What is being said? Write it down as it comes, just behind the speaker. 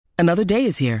Another day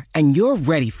is here, and you're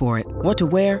ready for it. What to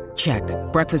wear? Check.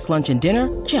 Breakfast, lunch, and dinner?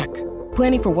 Check.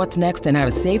 Planning for what's next and how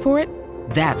to save for it?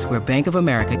 That's where Bank of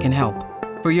America can help.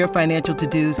 For your financial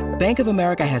to-dos, Bank of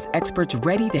America has experts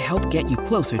ready to help get you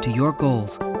closer to your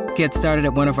goals. Get started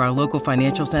at one of our local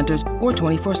financial centers or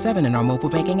 24/7 in our mobile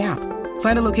banking app.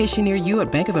 Find a location near you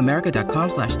at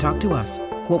bankofamerica.com/talktous.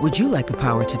 What would you like the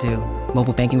power to do?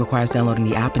 Mobile banking requires downloading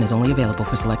the app and is only available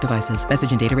for select devices.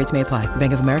 Message and data rates may apply.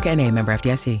 Bank of America N.A., member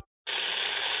FDIC.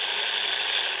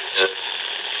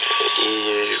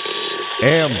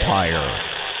 Empire.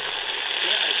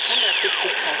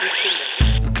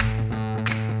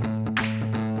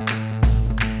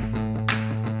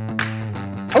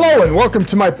 Hello and welcome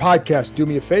to my podcast. Do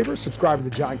me a favor, subscribe to the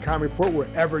John Keim Report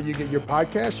wherever you get your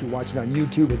podcast. You're watching on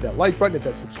YouTube, hit that like button, hit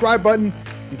that subscribe button.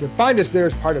 You can find us there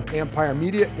as part of Empire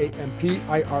Media,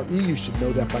 AMPIRE. You should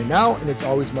know that by now, and it's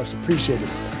always much appreciated.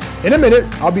 In a minute,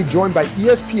 I'll be joined by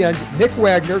ESPN's Nick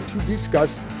Wagner to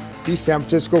discuss the San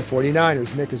Francisco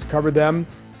 49ers. Nick has covered them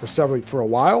for a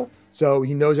while, so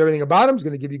he knows everything about them. He's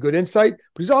going to give you good insight.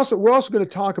 But we're also going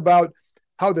to talk about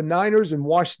how the Niners and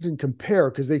Washington compare,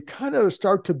 because they kind of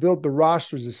start to build the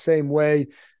rosters the same way,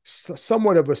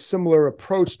 somewhat of a similar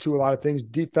approach to a lot of things,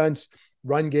 defense,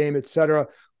 run game, etc.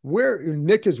 Where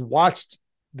Nick has watched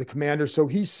the Commanders, so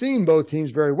he's seen both teams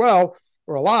very well,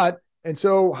 or a lot. And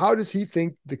so how does he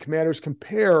think the Commanders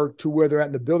compare to where they're at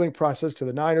in the building process to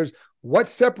the Niners? What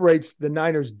separates the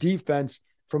Niners defense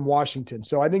from Washington?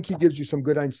 So I think he gives you some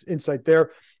good insight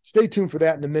there. Stay tuned for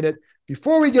that in a minute.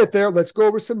 Before we get there, let's go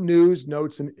over some news,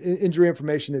 notes, and injury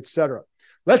information, etc.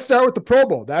 Let's start with the Pro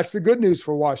Bowl. That's the good news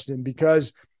for Washington,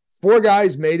 because 4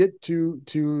 guys made it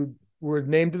were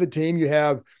named to the team. You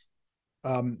have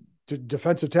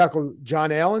defensive tackle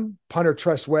John Allen, punter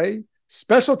Tress Way,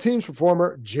 special teams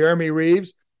performer Jeremy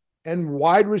Reaves, and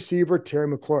wide receiver Terry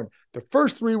McLaurin. The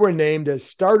first 3 were named as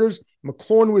starters.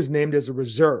 McLaurin was named as a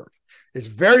reserve. It's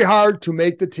very hard to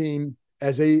make the team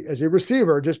as a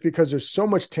receiver just because there's so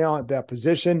much talent at that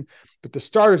position. But the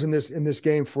starters in this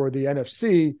game for the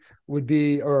NFC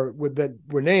that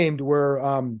were named were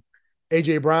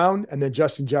A.J. Brown and then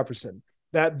Justin Jefferson.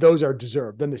 Those are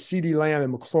deserved. Then the C.D. Lamb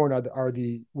and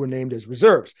McLaurin were named as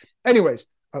reserves. Anyways,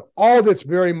 all that's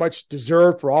very much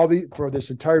deserved for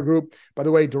this entire group. By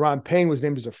the way, Daron Payne was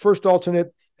named as a first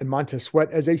alternate and Montez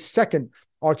Sweat as a second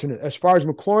alternate. As far as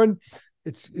McLaurin,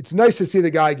 it's nice to see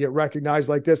the guy get recognized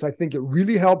like this. I think it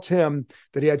really helped him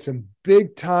that he had some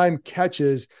big time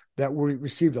catches that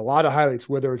received a lot of highlights,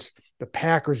 whether it's the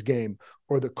Packers game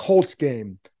or the Colts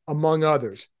game, among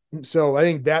others. So I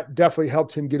think that definitely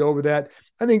helped him get over that.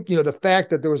 I think, the fact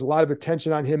that there was a lot of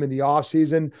attention on him in the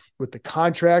offseason with the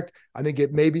contract, I think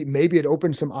it maybe it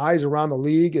opened some eyes around the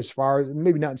league, as far as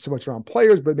maybe not so much around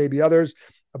players, but maybe others,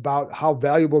 about how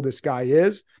valuable this guy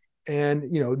is. And,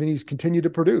 then he's continued to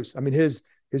produce. I mean, his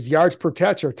yards per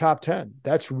catch are top 10.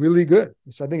 That's really good.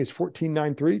 So I think it's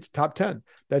 14.93. It's top 10.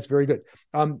 That's very good.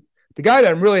 The guy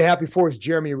that I'm really happy for is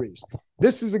Jeremy Reaves.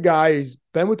 This is a guy, he's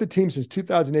been with the team since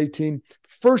 2018.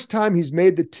 First time he's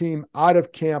made the team out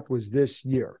of camp was this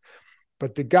year.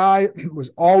 But the guy was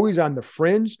always on the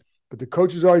fringe, but the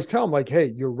coaches always tell him, like, hey,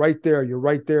 you're right there, you're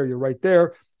right there, you're right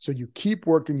there. So you keep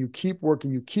working, you keep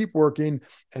working, you keep working,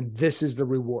 and this is the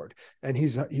reward. And he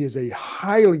is a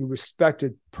highly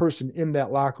respected person in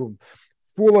that locker room,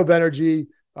 full of energy,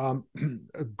 a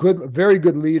very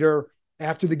good leader.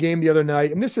 After the game the other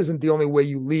night, and this isn't the only way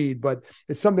you lead, but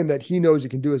it's something that he knows he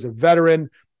can do as a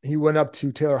veteran. He went up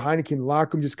to Taylor Heineke in the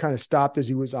locker room, just kind of stopped as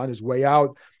he was on his way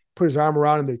out, put his arm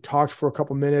around him. They talked for a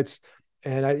couple minutes,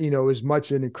 and as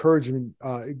much an encouragement,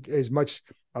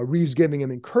 Reaves giving him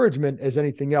encouragement as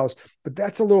anything else. But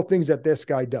that's the little things that this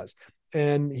guy does.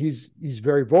 And he's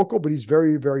very vocal, but he's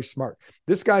very, very smart.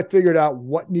 This guy figured out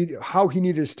how he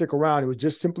needed to stick around. It was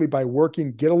just simply by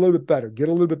working, get a little bit better, get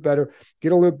a little bit better,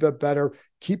 get a little bit better,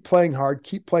 keep playing hard,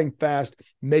 keep playing fast,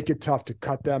 make it tough to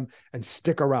cut them and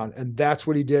stick around. And that's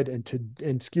what he did.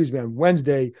 On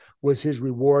Wednesday was his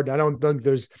reward. I don't think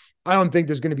there's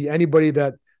going to be anybody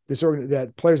that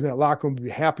players in that locker room would be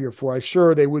happier for. I'm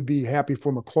sure they would be happy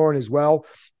for McLaurin as well.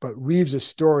 But Reaves'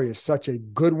 story is such a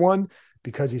good one,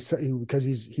 because he's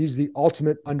the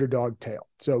ultimate underdog tale.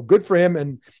 So good for him.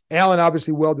 And Allen,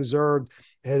 obviously well-deserved,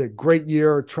 had a great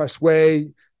year. Tress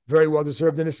Way, very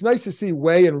well-deserved. And it's nice to see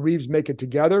Way and Reaves make it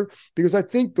together, because I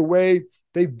think the way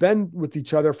they've been with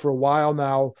each other for a while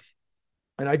now,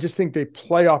 and I just think they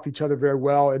play off each other very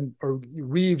well. Or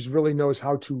Reaves really knows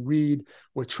how to read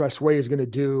what Tress Way is going to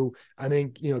do. I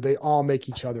think, they all make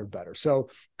each other better.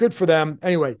 So good for them.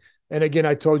 Anyway, And again,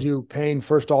 I told you Payne,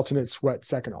 first alternate, Sweat,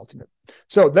 second alternate.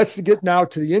 So let's get now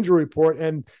to the injury report.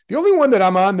 And the only one that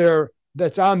I'm on there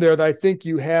that's on there that I think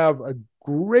you have a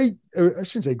great, I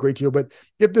shouldn't say great deal, but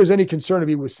if there's any concern to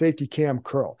me with safety Cam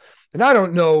Curl. And I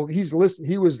don't know, he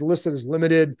was listed as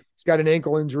limited. He's got an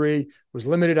ankle injury, was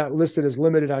listed as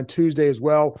limited on Tuesday as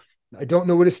well. I don't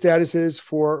know what his status is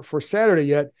for Saturday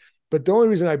yet, but the only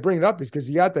reason I bring it up is because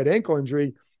he got that ankle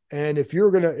injury. And if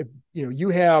you're going to, you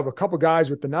have a couple guys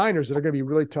with the Niners that are going to be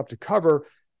really tough to cover,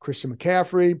 Christian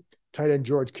McCaffrey, tight end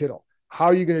George Kittle. How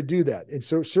are you going to do that? And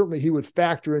so certainly he would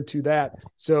factor into that.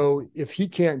 So if he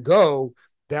can't go,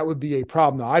 that would be a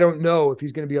problem. Now, I don't know if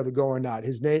he's going to be able to go or not.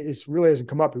 His name, it really hasn't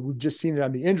come up. We've just seen it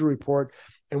on the injury report,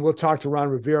 and we'll talk to Ron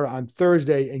Rivera on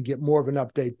Thursday and get more of an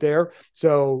update there.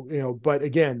 So, but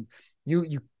again,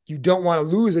 you don't want to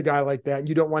lose a guy like that. And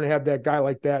you don't want to have that guy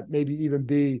like that maybe even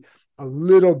be a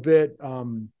little bit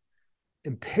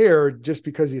impaired just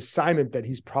because the assignment that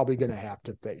he's probably going to have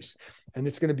to face. And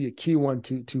it's going to be a key one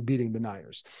to beating the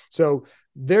Niners. So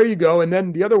there you go. And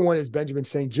then the other one is Benjamin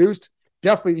St-Juste.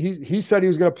 Definitely, he said he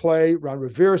was going to play. Ron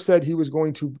Rivera said he was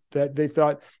going to, that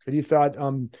he thought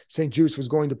St-Juste was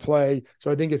going to play.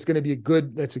 So I think it's going to be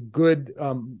that's a good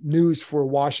news for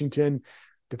Washington.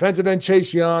 Defensive end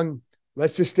Chase Young,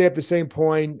 let's just stay at the same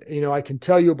point. I can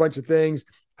tell you a bunch of things.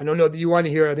 I don't know that you want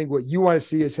to hear. I think what you want to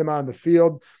see is him out on the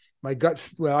field. My gut,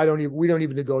 we don't even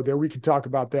need to go there. We can talk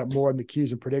about that more in the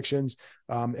keys and predictions.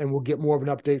 And we'll get more of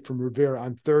an update from Rivera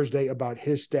on Thursday about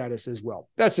his status as well.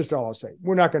 That's just all I'll say.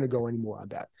 We're not going to go any more on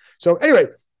that. So anyway,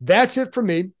 that's it for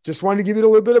me. Just wanted to give you a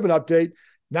little bit of an update.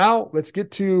 Now let's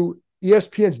get to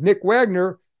ESPN's Nick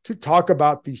Wagner to talk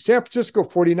about the San Francisco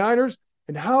 49ers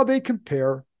and how they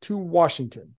compare to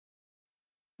Washington.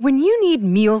 When you need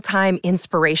mealtime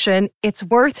inspiration, it's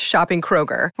worth shopping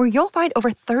Kroger, where you'll find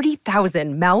over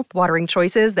 30,000 mouth-watering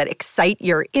choices that excite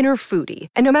your inner foodie.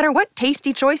 And no matter what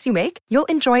tasty choice you make, you'll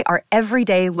enjoy our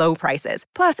everyday low prices,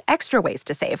 plus extra ways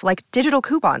to save, like digital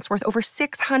coupons worth over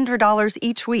 $600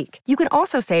 each week. You can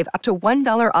also save up to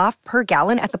 $1 off per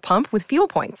gallon at the pump with fuel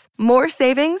points. More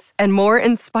savings and more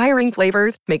inspiring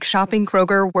flavors make shopping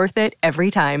Kroger worth it every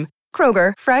time.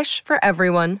 Kroger, fresh for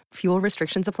everyone. Fuel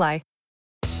restrictions apply.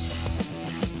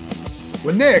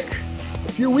 Well, Nick,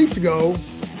 a few weeks ago,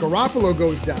 Garoppolo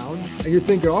goes down, and you're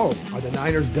thinking, oh, are the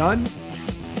Niners done?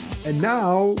 And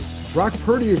now Brock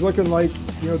Purdy is looking like,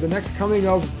 the next coming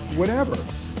of whatever.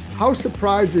 How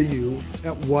surprised are you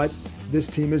at what this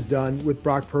team has done with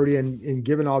Brock Purdy and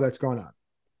given all that's going on?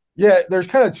 Yeah, there's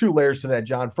kind of two layers to that,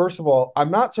 John. First of all, I'm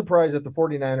not surprised that the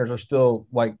 49ers are still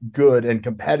good and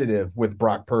competitive with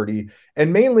Brock Purdy.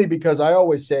 And mainly because I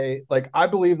always say, I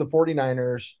believe the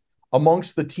 49ers,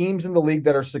 amongst the teams in the league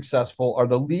that are successful, are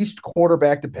the least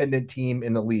quarterback dependent team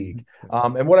in the league.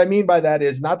 And what I mean by that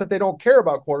is not that they don't care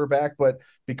about quarterback, but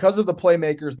because of the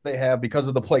playmakers they have, because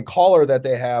of the play caller that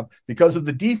they have, because of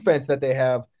the defense that they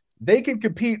have, they can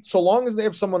compete so long as they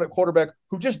have someone at quarterback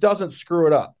who just doesn't screw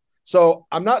it up. So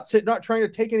I'm not trying to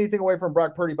take anything away from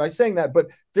Brock Purdy by saying that, but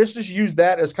just use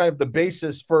that as kind of the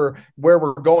basis for where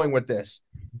we're going with this.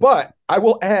 But I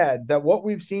will add that what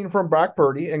we've seen from Brock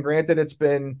Purdy, and granted it's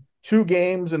been 2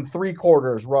 games and 3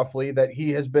 quarters roughly that he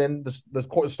has been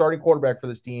the starting quarterback for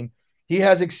this team, he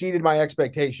has exceeded my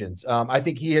expectations. I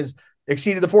think he has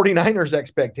exceeded the 49ers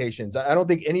expectations. I don't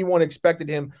think anyone expected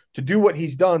him to do what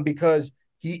he's done, because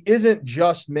he isn't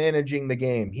just managing the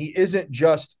game. He isn't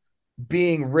just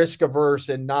being risk averse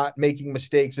and not making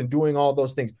mistakes and doing all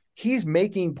those things. He's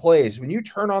making plays. When you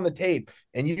turn on the tape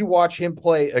and you watch him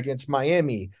play against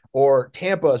Miami or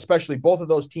Tampa, especially both of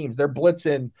those teams, they're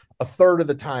blitzing a third of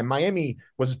the time. Miami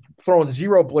was throwing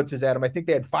 0 blitzes at him. I think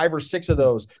they had 5 or 6 of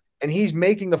those. And he's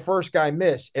making the first guy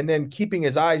miss and then keeping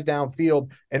his eyes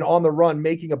downfield and on the run,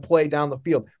 making a play down the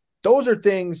field. Those are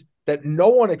things that no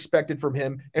one expected from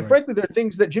him. And frankly, they're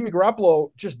things that Jimmy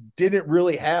Garoppolo just didn't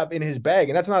really have in his bag.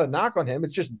 And that's not a knock on him.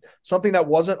 It's just something that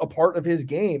wasn't a part of his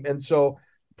game. And so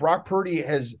Brock Purdy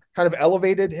has kind of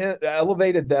elevated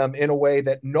them in a way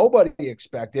that nobody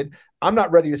expected. I'm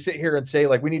not ready to sit here and say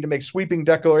we need to make sweeping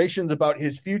declarations about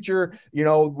his future.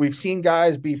 We've seen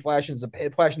guys be flashing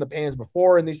the pans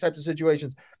before in these types of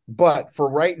situations. But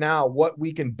for right now, what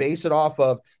we can base it off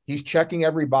of, he's checking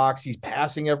every box. He's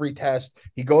passing every test.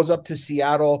 He goes up to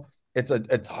Seattle. It's a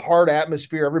hard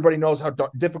atmosphere. Everybody knows how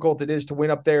difficult it is to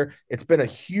win up there. It's been a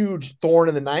huge thorn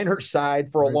in the Niners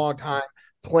side for a long time,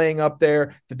 playing up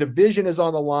there. The division is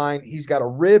on the line. He's got a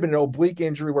rib and an oblique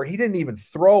injury where he didn't even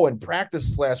throw in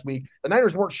practice last week. The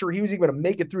Niners weren't sure he was even going to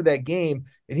make it through that game.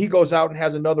 And he goes out and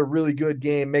has another really good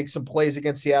game, makes some plays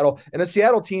against Seattle. And a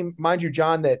Seattle team, mind you,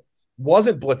 John, that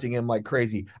wasn't blitzing him like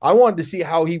crazy. I wanted to see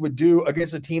how he would do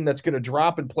against a team that's going to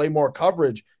drop and play more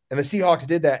coverage. And the Seahawks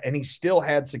did that, and he still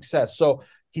had success. So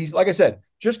he's, like I said,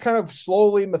 just kind of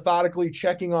slowly, methodically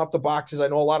checking off the boxes. I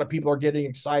know a lot of people are getting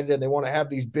excited and they want to have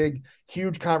these big,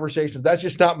 huge conversations. That's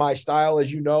just not my style,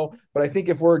 as you know. But I think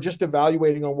if we're just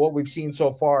evaluating on what we've seen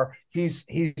so far, he's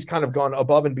kind of gone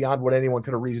above and beyond what anyone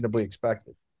could have reasonably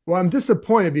expected. Well, I'm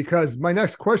disappointed because my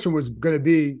next question was going to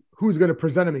be who's going to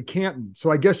present him in Canton.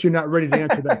 So I guess you're not ready to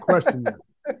answer that question yet.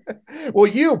 Well,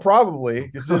 you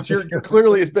probably, since you're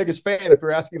clearly his biggest fan if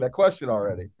you're asking that question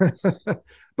already.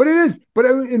 But it is. But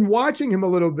in watching him a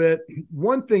little bit,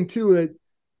 one thing too,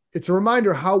 it's a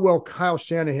reminder how well Kyle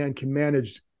Shanahan can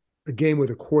manage a game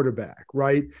with a quarterback,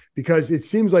 right? Because it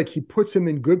seems like he puts him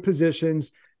in good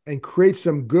positions and creates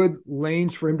some good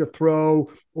lanes for him to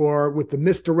throw, or with the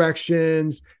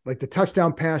misdirections, like the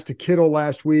touchdown pass to Kittle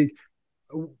last week.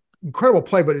 Incredible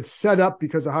play, but it's set up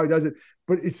because of how he does it.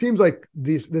 But it seems like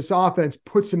this offense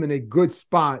puts him in a good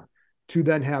spot to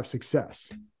then have success.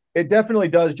 It definitely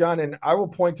does, John. And I will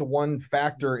point to one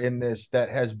factor in this that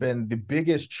has been the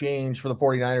biggest change for the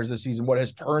 49ers this season, what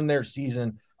has turned their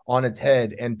season on its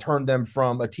head and turned them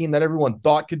from a team that everyone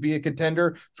thought could be a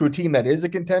contender to a team that is a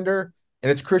contender. And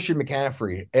it's Christian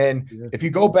McCaffrey. And if you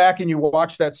go back and you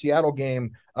watch that Seattle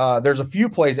game, there's a few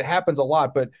plays. It happens a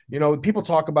lot. But, people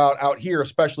talk about out here,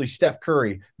 especially Steph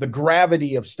Curry, the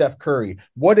gravity of Steph Curry,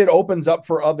 what it opens up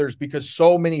for others because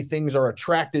so many things are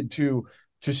attracted to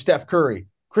Steph Curry.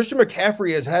 Christian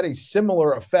McCaffrey has had a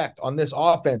similar effect on this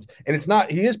offense. And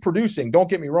he is producing.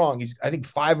 Don't get me wrong. I think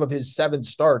 5 of his 7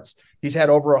 starts, he's had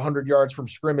over 100 yards from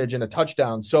scrimmage and a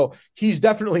touchdown. So he's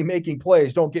definitely making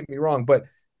plays. Don't get me wrong. But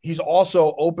he's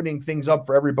also opening things up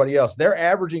for everybody else. They're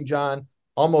averaging, John,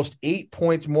 almost 8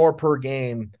 points more per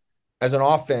game as an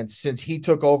offense since he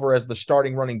took over as the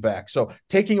starting running back. So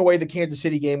taking away the Kansas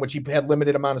City game, which he had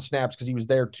limited amount of snaps because he was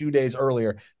there 2 days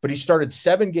earlier, but he started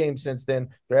 7 games since then.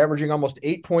 They're averaging almost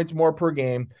 8 points more per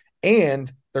game,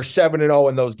 and they're 7-0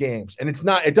 in those games. And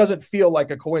it doesn't feel like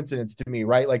a coincidence to me,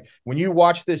 right? Like when you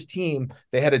watch this team,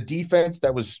 they had a defense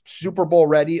that was Super Bowl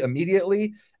ready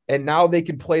immediately. And now they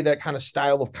can play that kind of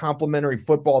style of complementary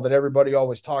football that everybody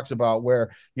always talks about,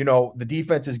 where, the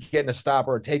defense is getting a stop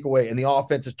or a takeaway and the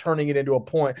offense is turning it into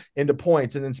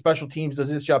points. And then special teams does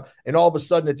this job. And all of a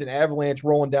sudden it's an avalanche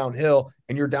rolling downhill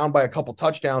and you're down by a couple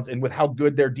touchdowns. And with how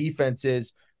good their defense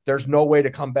is, there's no way to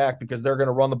come back because they're going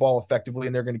to run the ball effectively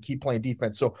and they're going to keep playing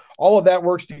defense. So all of that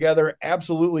works together.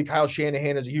 Absolutely. Kyle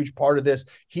Shanahan is a huge part of this.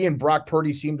 He and Brock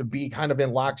Purdy seem to be kind of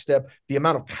in lockstep. The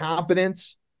amount of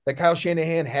confidence that Kyle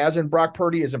Shanahan has in Brock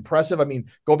Purdy is impressive. I mean,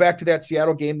 go back to that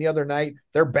Seattle game the other night.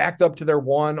 They're backed up to their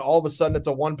 1. All of a sudden, it's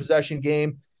a 1-possession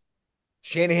game.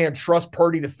 Shanahan trusts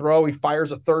Purdy to throw. He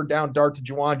fires a 3rd down dart to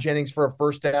Juwan Jennings for a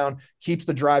 1st down, keeps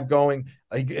the drive going.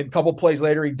 A couple plays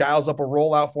later, he dials up a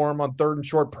rollout for him on 3rd and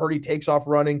short. Purdy takes off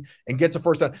running and gets a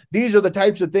 1st down. These are the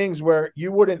types of things where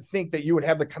you wouldn't think that you would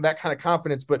have that kind of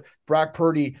confidence, but Brock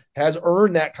Purdy has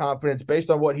earned that confidence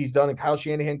based on what he's done, and Kyle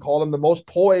Shanahan called him the most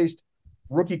poised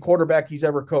rookie quarterback he's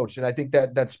ever coached. And I think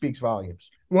that speaks volumes.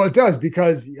 Well, it does,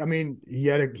 because he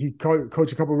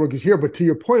coached a couple of rookies here, but to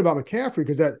your point about McCaffrey,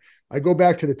 because I go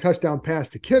back to the touchdown pass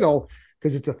to Kittle,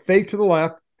 because it's a fake to the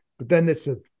left, but then it's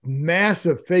a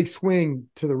massive fake swing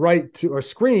to the right or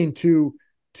screen to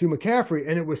McCaffrey.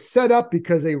 And it was set up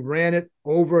because they ran it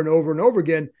over and over and over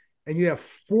again. And you have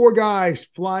 4 guys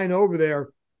flying over there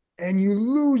and you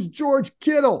lose George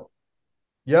Kittle.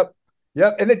 Yep.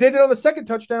 And they did it on the second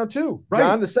touchdown too, right?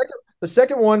 John, the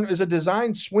second one is a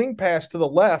designed swing pass to the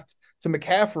left to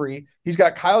McCaffrey. He's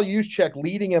got Kyle Juszczyk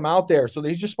leading him out there. So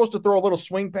he's just supposed to throw a little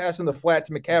swing pass in the flat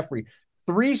to McCaffrey.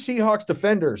 3 Seahawks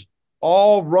defenders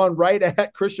all run right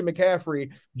at Christian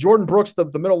McCaffrey. Jordan Brooks, the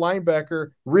middle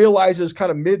linebacker, realizes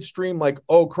kind of midstream, like,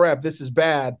 oh crap, this is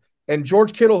bad. And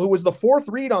George Kittle, who was the 4th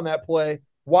read on that play,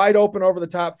 wide open over the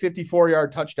top,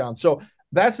 54-yard touchdown. So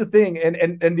that's the thing. And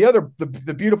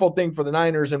the beautiful thing for the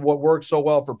Niners and what works so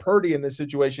well for Purdy in this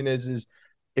situation is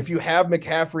if you have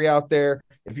McCaffrey out there,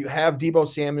 if you have Deebo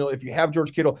Samuel, if you have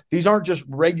George Kittle, these aren't just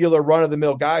regular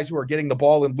run-of-the-mill guys who are getting the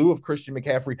ball in lieu of Christian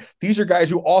McCaffrey. These are guys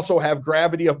who also have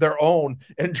gravity of their own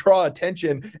and draw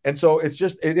attention. And so it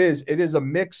is a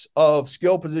mix of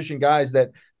skill position guys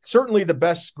that certainly the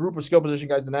best group of skill position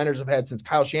guys the Niners have had since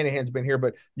Kyle Shanahan's been here,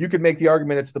 but you could make the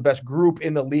argument it's the best group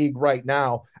in the league right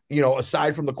now,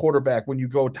 aside from the quarterback, when you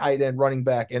go tight end, running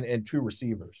back, and 2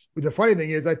 receivers. But the funny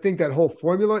thing is, I think that whole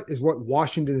formula is what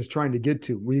Washington is trying to get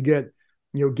to, where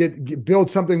you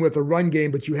build something with a run game,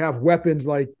 but you have weapons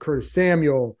like Curtis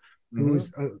Samuel,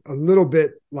 who's a little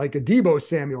bit like a Deebo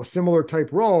Samuel, similar type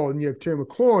role. And you have Terry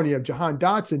McLaurin, you have Jahan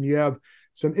Dotson, you have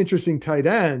some interesting tight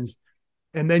ends.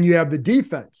 And then you have the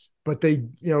defense, but the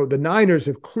Niners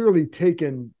have clearly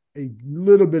taken a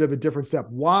little bit of a different step.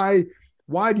 Why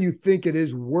do you think it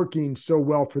is working so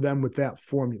well for them with that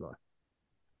formula?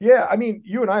 Yeah, I mean,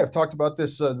 you and I have talked about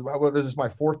this. What is this, my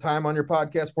fourth time on your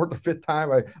podcast, fourth or fifth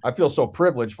time? I feel so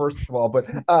privileged, first of all. But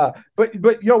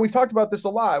we've talked about this a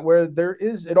lot. Where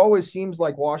it always seems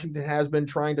like Washington has been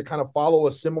trying to kind of follow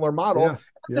a similar model,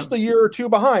 just a year or two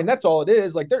behind. That's all it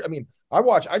is. Like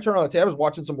I turn on the tab. I was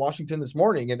watching some Washington this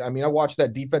morning, and I watched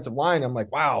that defensive line. I'm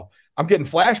like, wow, I'm getting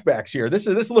flashbacks here. This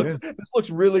looks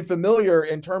really familiar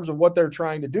in terms of what they're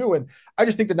trying to do. And I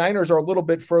just think the Niners are a little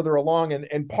bit further along.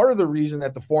 And part of the reason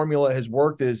that the formula has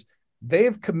worked is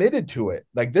they've committed to it.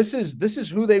 Like this is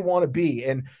who they want to be.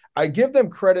 And I give them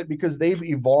credit because they've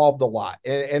evolved a lot.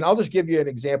 And I'll just give you an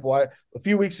example. A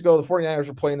few weeks ago, the 49ers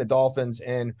were playing the Dolphins,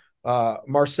 and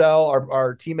Marcel,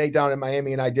 our teammate down in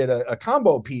Miami, and I did a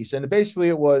combo piece. And basically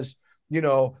it was,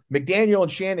 McDaniel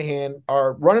and Shanahan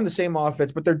are running the same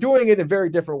offense, but they're doing it in very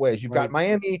different ways. You've got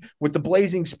Miami with the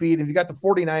blazing speed, and you got the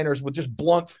 49ers with just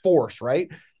blunt force, right?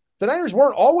 The Niners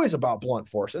weren't always about blunt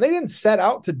force, and they didn't set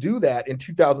out to do that in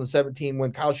 2017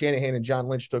 when Kyle Shanahan and John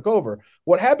Lynch took over.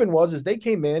 What happened was they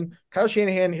came in. Kyle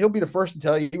Shanahan, he'll be the first to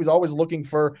tell you, he was always looking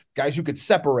for guys who could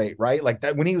separate, right? Like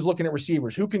that when he was looking at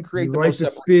receivers, who can create the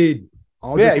speed.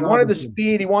 He wanted the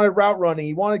speed. He wanted route running.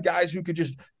 He wanted guys who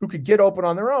could get open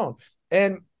on their own.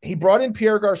 And he brought in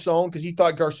Pierre Garçon because he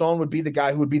thought Garçon would be the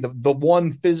guy who would be the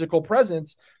one physical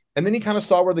presence. And then he kind of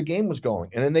saw where the game was going.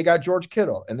 And then they got George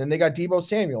Kittle, and then they got Deebo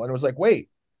Samuel. And it was like, wait,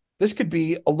 this could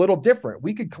be a little different.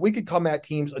 We could come at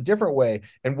teams a different way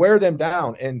and wear them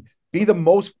down and be the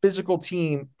most physical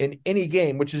team in any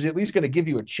game, which is at least going to give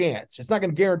you a chance. It's not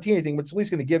going to guarantee anything, but it's at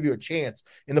least going to give you a chance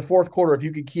in the fourth quarter if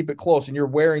you can keep it close and you're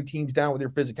wearing teams down with your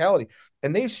physicality.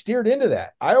 And they've steered into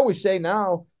that. I always say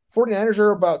now 49ers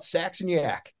are about sacks and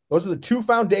yak. Those are the two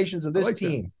foundations of this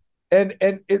team. And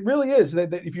it really is.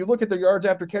 If you look at their yards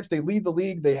after catch, they lead the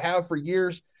league. They have for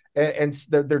years. And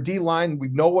their D-line, we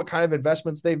know what kind of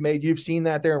investments they've made. You've seen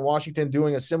that there in Washington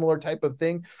doing a similar type of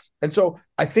thing. And so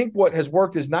I think what has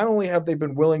worked is not only have they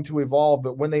been willing to evolve,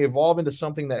 but when they evolve into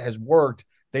something that has worked,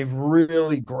 they've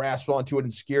really grasped onto it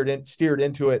and steered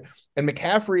into it. And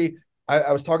McCaffrey,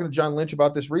 I was talking to John Lynch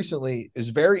about this recently, is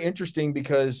very interesting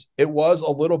because it was a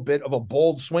little bit of a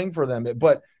bold swing for them.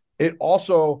 But it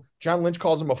also, John Lynch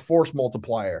calls him a force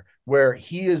multiplier, where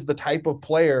he is the type of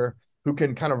player who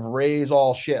can kind of raise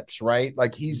all ships, right?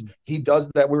 Like he does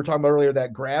that. We were talking about earlier,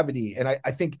 that gravity. And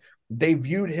I think they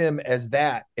viewed him as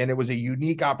that. And it was a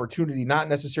unique opportunity, not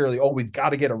necessarily, we've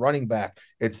got to get a running back.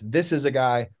 This is a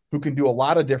guy who can do a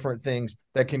lot of different things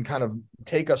that can kind of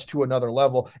take us to another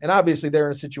level. And obviously they're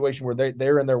in a situation where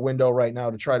they're in their window right now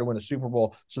to try to win a Super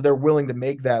Bowl. So they're willing to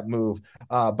make that move.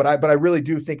 But I really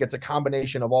do think it's a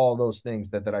combination of all of those things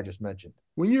that I just mentioned.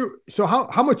 So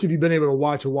how much have you been able to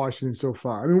watch of Washington so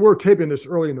far? I mean, we're taping this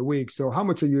early in the week. So how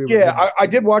much are you able to I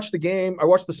did watch the game. I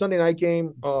watched the Sunday night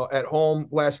game at home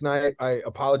last night. I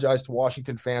apologize to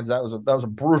Washington fans. That was a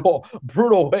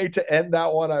brutal way to end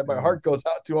that one. My heart goes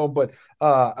out to them, but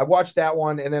I watched that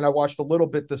one, and then I watched a little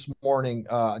bit this morning,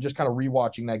 just kind of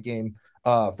rewatching that game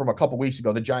from a couple weeks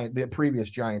ago, the previous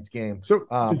Giants game. So,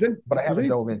 but I haven't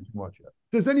dove in too much yet.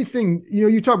 Does anything,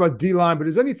 you talk about D-line, but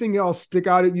does anything else stick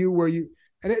out at you where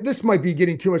this might be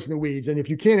getting too much in the weeds, and if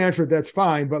you can't answer it, that's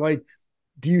fine. But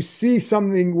do you see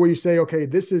something where you say, okay,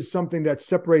 this is something that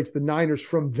separates the Niners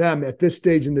from them at this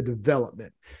stage in the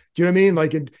development? Do you know what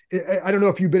I mean? I don't know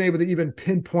if you've been able to even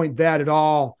pinpoint that at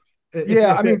all.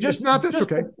 Yeah, that's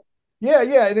okay.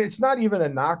 Yeah, and it's not even a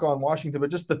knock on Washington,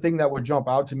 but just the thing that would jump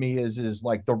out to me is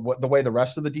like the way the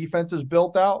rest of the defense is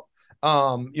built out.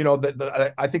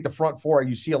 I think the front four,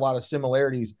 you see a lot of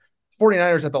similarities.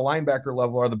 49ers at the linebacker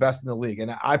level are the best in the league,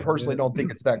 and I personally don't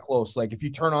think it's that close. Like if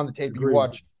you turn on the tape, you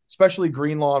watch, especially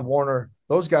Greenlaw and Warner,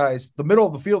 those guys, the middle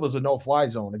of the field is a no-fly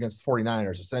zone against the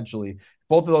 49ers, essentially.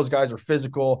 Both of those guys are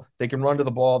physical. They can run to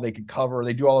the ball. They can cover.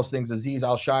 They do all those things. Azeez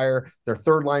Al-Shire, their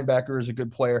third linebacker, is a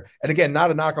good player. And again,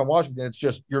 not a knock on Washington. It's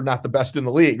just you're not the best in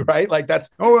the league, right? Like that's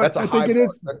I think it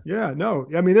is. Yeah, no.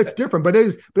 I mean, that's different. But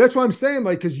that's what I'm saying,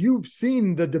 because you've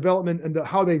seen the development and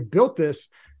how they built this.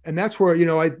 And that's where,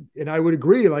 I would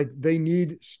agree, they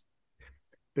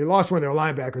lost one of their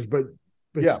linebackers, but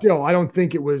still, I don't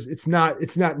think it's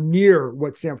not near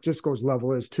what San Francisco's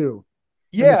level is too.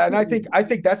 Yeah, and I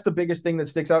think that's the biggest thing that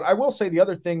sticks out. I will say the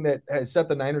other thing that has set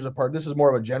the Niners apart, this is more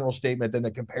of a general statement than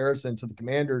a comparison to the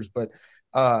Commanders, but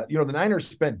the Niners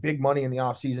spent big money in the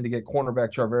offseason to get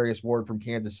cornerback Charvarius Ward from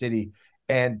Kansas City.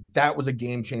 And that was a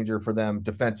game changer for them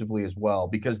defensively as well,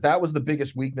 because that was the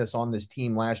biggest weakness on this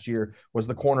team last year was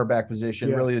the cornerback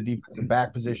position, really the defensive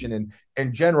back position and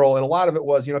in general. And a lot of it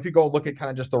was, if you go look at kind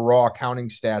of just the raw counting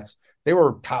stats, they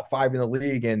were top 5 in the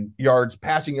league in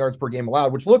passing yards per game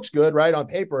allowed, which looks good, right, on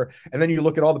paper. And then you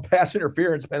look at all the pass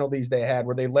interference penalties they had,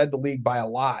 where they led the league by a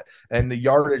lot, and the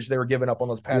yardage they were giving up on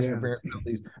those pass interference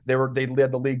penalties, they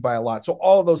led the league by a lot. So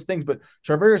all of those things, but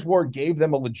Charvarius Ward gave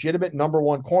them a legitimate number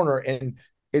 1 corner, and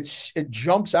it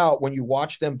jumps out when you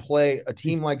watch them play a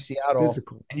team like Seattle,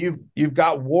 physical. And you've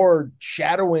got Ward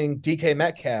shadowing DK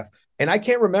Metcalf. And I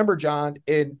can't remember, John,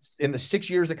 in the 6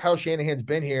 years that Kyle Shanahan's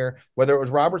been here, whether it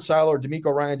was Robert Saleh or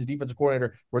DeMeco Ryans, the defensive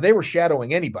coordinator, where they were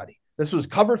shadowing anybody. This was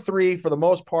cover 3 for the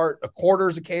most part,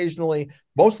 quarters occasionally,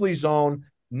 mostly zone,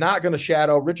 not going to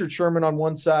shadow Richard Sherman on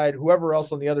one side, whoever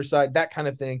else on the other side, that kind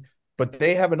of thing. But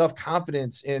they have enough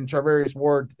confidence in Charvarius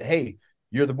Ward. Hey,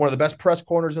 you're one of the best press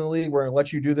corners in the league. We're going to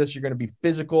let you do this. You're going to be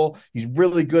physical. He's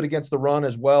really good against the run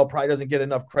as well. Probably doesn't get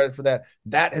enough credit for that.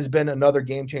 That has been another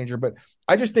game changer. But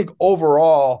I just think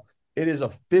overall, it is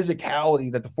a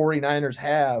physicality that the 49ers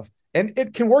have. And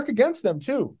it can work against them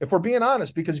too, if we're being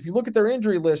honest, because if you look at their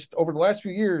injury list over the last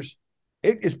few years,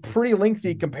 it is pretty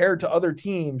lengthy compared to other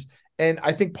teams. And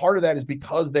I think part of that is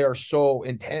because they are so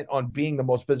intent on being the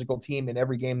most physical team in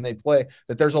every game they play,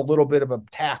 that there's a little bit of a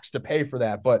tax to pay for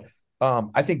that. But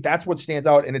I think that's what stands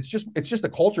out. And it's just a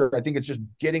culture. I think it's just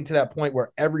getting to that point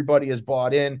where everybody is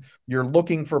bought in. You're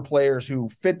looking for players who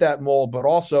fit that mold, but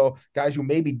also guys who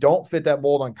maybe don't fit that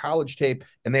mold on college tape,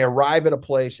 and they arrive at a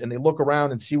place and they look around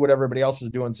and see what everybody else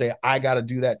is doing and say, I got to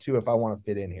do that too if I want to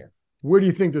fit in here. Where do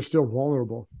you think they're still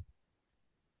vulnerable?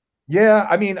 Yeah,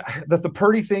 I mean, the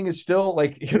Purdy thing is still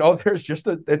like, it's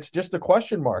just a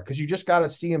question mark, because you just got to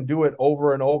see him do it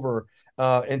over and over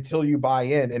until you buy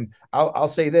in. And I'll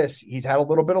say this, he's had a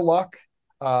little bit of luck,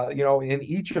 in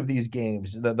each of these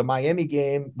games. The Miami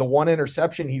game, the one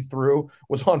interception he threw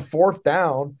was on 4th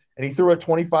down, and he threw it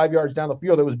 25 yards down the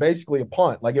field. It was basically a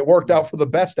punt. Like, it worked out for the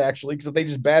best, actually, because if they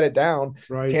just bat it down,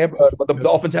 right. But the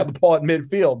Dolphins have the ball at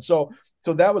midfield. So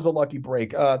that was a lucky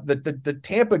break. The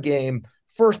Tampa game,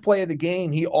 first play of the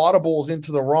game, he audibles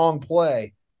into the wrong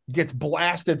play, gets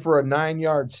blasted for a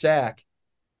 9-yard sack,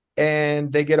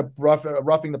 and they get a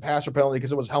roughing the passer penalty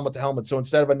because it was helmet to helmet. So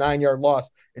instead of a 9-yard loss,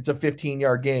 it's a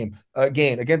 15-yard gain.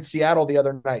 Against Seattle the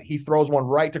other night, he throws one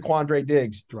right to Quandre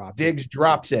Diggs. Diggs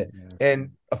drops it. Yeah.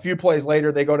 And a few plays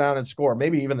later, they go down and score.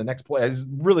 Maybe even the next play is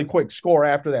really quick score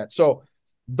after that. So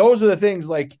those are the things,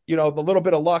 like, the little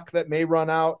bit of luck that may run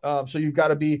out. So you've got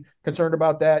to be concerned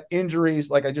about that. Injuries,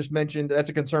 like I just mentioned, that's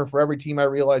a concern for every team, I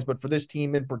realize, but for this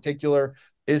team in particular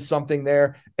is something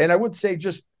there. And I would say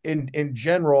just in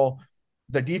general,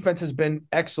 the defense has been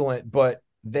excellent, but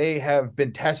they have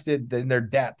been tested in their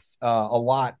depth a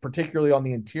lot, particularly on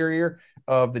the interior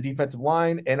of the defensive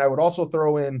line. And I would also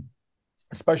throw in,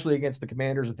 especially against the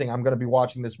Commanders, the thing I'm going to be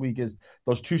watching this week is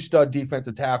those 2 stud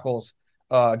defensive tackles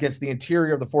against the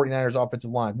interior of the 49ers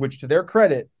offensive line, which, to their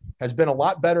credit, has been a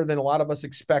lot better than a lot of us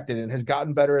expected and has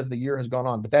gotten better as the year has gone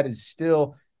on. But that is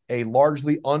still a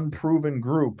largely unproven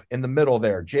group in the middle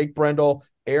there. Jake Brendel,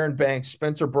 Aaron Banks,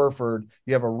 Spencer Burford.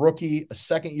 You have a rookie, a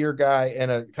second-year guy,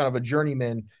 and a kind of a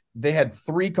journeyman. They had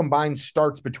 3 combined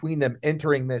starts between them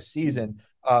entering this season.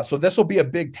 So this will be a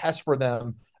big test for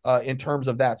them in terms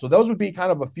of that. So those would be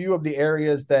kind of a few of the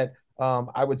areas that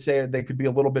I would say they could be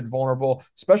a little bit vulnerable.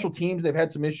 Special teams, they've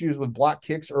had some issues with block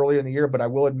kicks earlier in the year, but I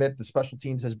will admit the special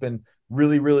teams has been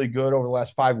really, really good over the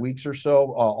last 5 weeks or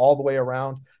so, all the way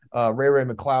around. Ray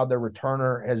McLeod, their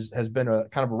returner, has been a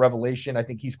kind of a revelation. I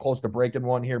think he's close to breaking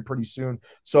one here pretty soon.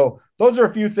 So those are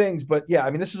a few things, but yeah,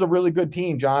 I mean, this is a really good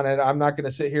team, John, and I'm not going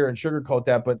to sit here and sugarcoat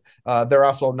that, but they're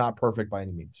also not perfect by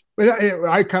any means. But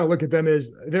I kind of look at them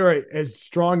as they're as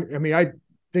strong. I mean, I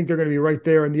think they're going to be right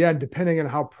there in the end, depending on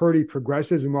how Purdy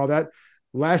progresses and all that.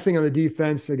 Last thing on the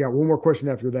defense, I got one more question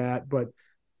after that, but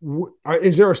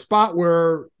is there a spot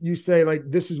where you say, like,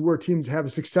 this is where teams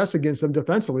have success against them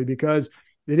defensively? Because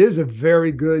it is a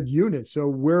very good unit. So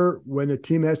when a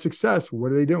team has success,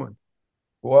 what are they doing?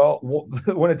 Well,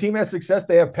 when a team has success,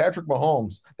 they have Patrick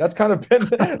Mahomes. That's kind of been,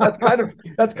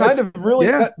 really,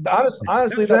 yeah.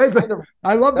 Honestly,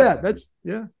 I love that.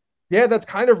 Yeah, that's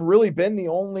kind of really been the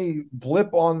only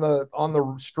blip on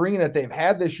the screen that they've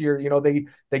had this year.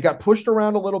 They got pushed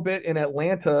around a little bit in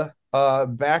Atlanta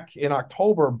back in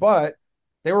October, but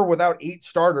they were without 8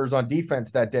 starters on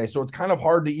defense that day. So it's kind of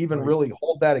hard to even really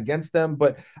hold that against them.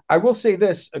 But I will say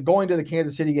this, going to the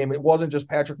Kansas City game, it wasn't just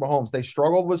Patrick Mahomes. They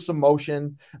struggled with some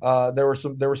motion. There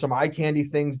were some eye candy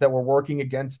things that were working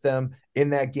against them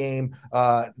in that game.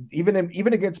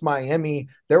 Even against Miami,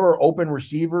 there were open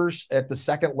receivers at the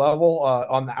second level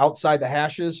on the outside the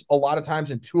hashes a lot of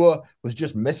times, and Tua was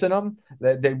just missing them.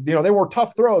 They were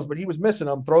tough throws, but he was missing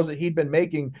them, throws that he'd been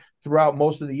making throughout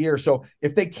most of the year. So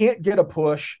if they can't get a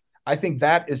push, I think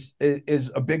that is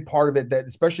a big part of it, that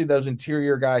especially those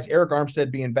interior guys. Eric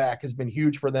Armstead being back has been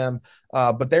huge for them,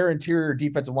 but their interior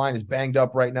defensive line is banged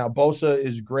up right now. Bosa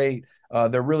is great.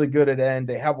 They're really good at end.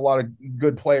 They have a lot of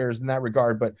good players in that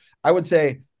regard, but I would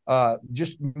say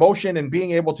just motion and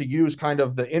being able to use kind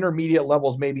of the intermediate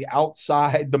levels, maybe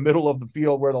outside the middle of the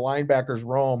field where the linebackers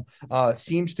roam,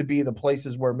 seems to be the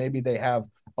places where maybe they have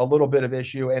a little bit of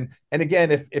issue. And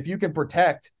again, if you can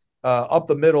protect up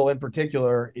the middle in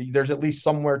particular, there's at least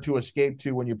somewhere to escape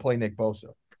to when you play Nick Bosa.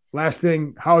 Last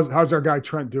thing, how's our guy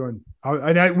Trent doing?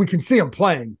 We can see him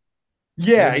playing.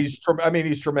 Yeah, he's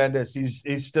tremendous.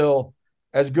 He's still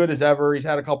as good as ever. He's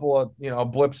had a couple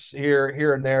of blips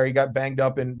here and there. He got banged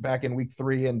up back in week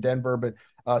 3 in Denver,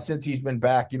 but since he's been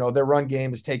back, their run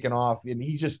game has taken off, and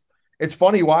it's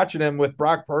funny watching him with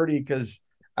Brock Purdy, because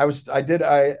I did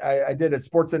a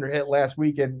SportsCenter hit last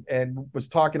week and was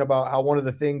talking about how one of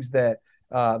the things that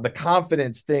the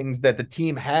confidence things that the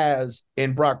team has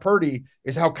in Brock Purdy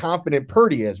is how confident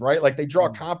Purdy is, right? Like they draw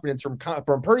confidence from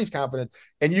Purdy's confidence,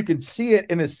 and you can see it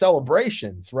in his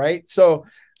celebrations, right? So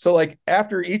like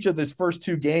after each of his first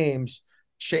 2 games,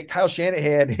 Kyle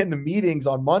Shanahan in the meetings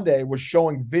on Monday was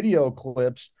showing video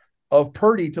clips of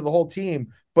Purdy to the whole team,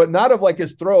 but not of like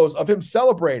his throws, of him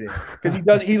celebrating, because he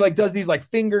does these like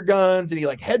finger guns and he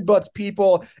like headbutts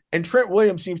people, and Trent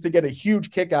Williams seems to get a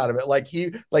huge kick out of it. Like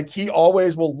he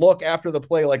always will look after the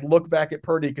play, like look back at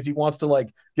Purdy, because he wants to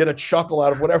like get a chuckle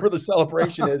out of whatever the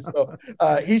celebration is. So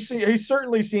he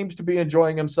certainly seems to be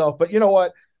enjoying himself. But you know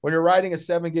what? When you're riding a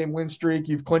 7-game win streak,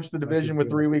 you've clinched the division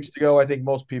with 3 weeks to go. I think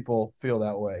most people feel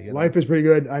that way. Life is pretty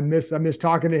good. I miss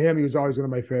talking to him. He was always one of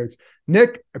my favorites.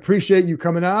 Nick, appreciate you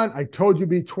coming on. I told you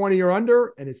be 20 or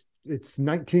under, and it's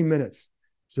 19 minutes.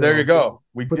 So there you go.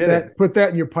 We did it. Put that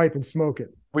in your pipe and smoke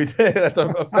it. We did. That's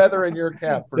a feather in your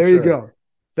cap. For there sure. You go.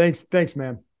 Thanks,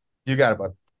 man. You got it,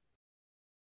 bud.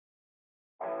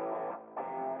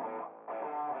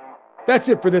 That's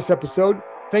it for this episode.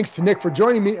 Thanks to Nick for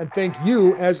joining me, and thank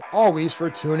you, as always, for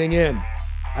tuning in.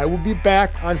 I will be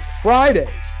back on Friday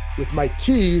with my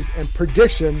keys and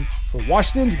prediction for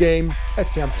Washington's game at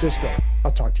San Francisco.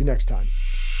 I'll talk to you next time.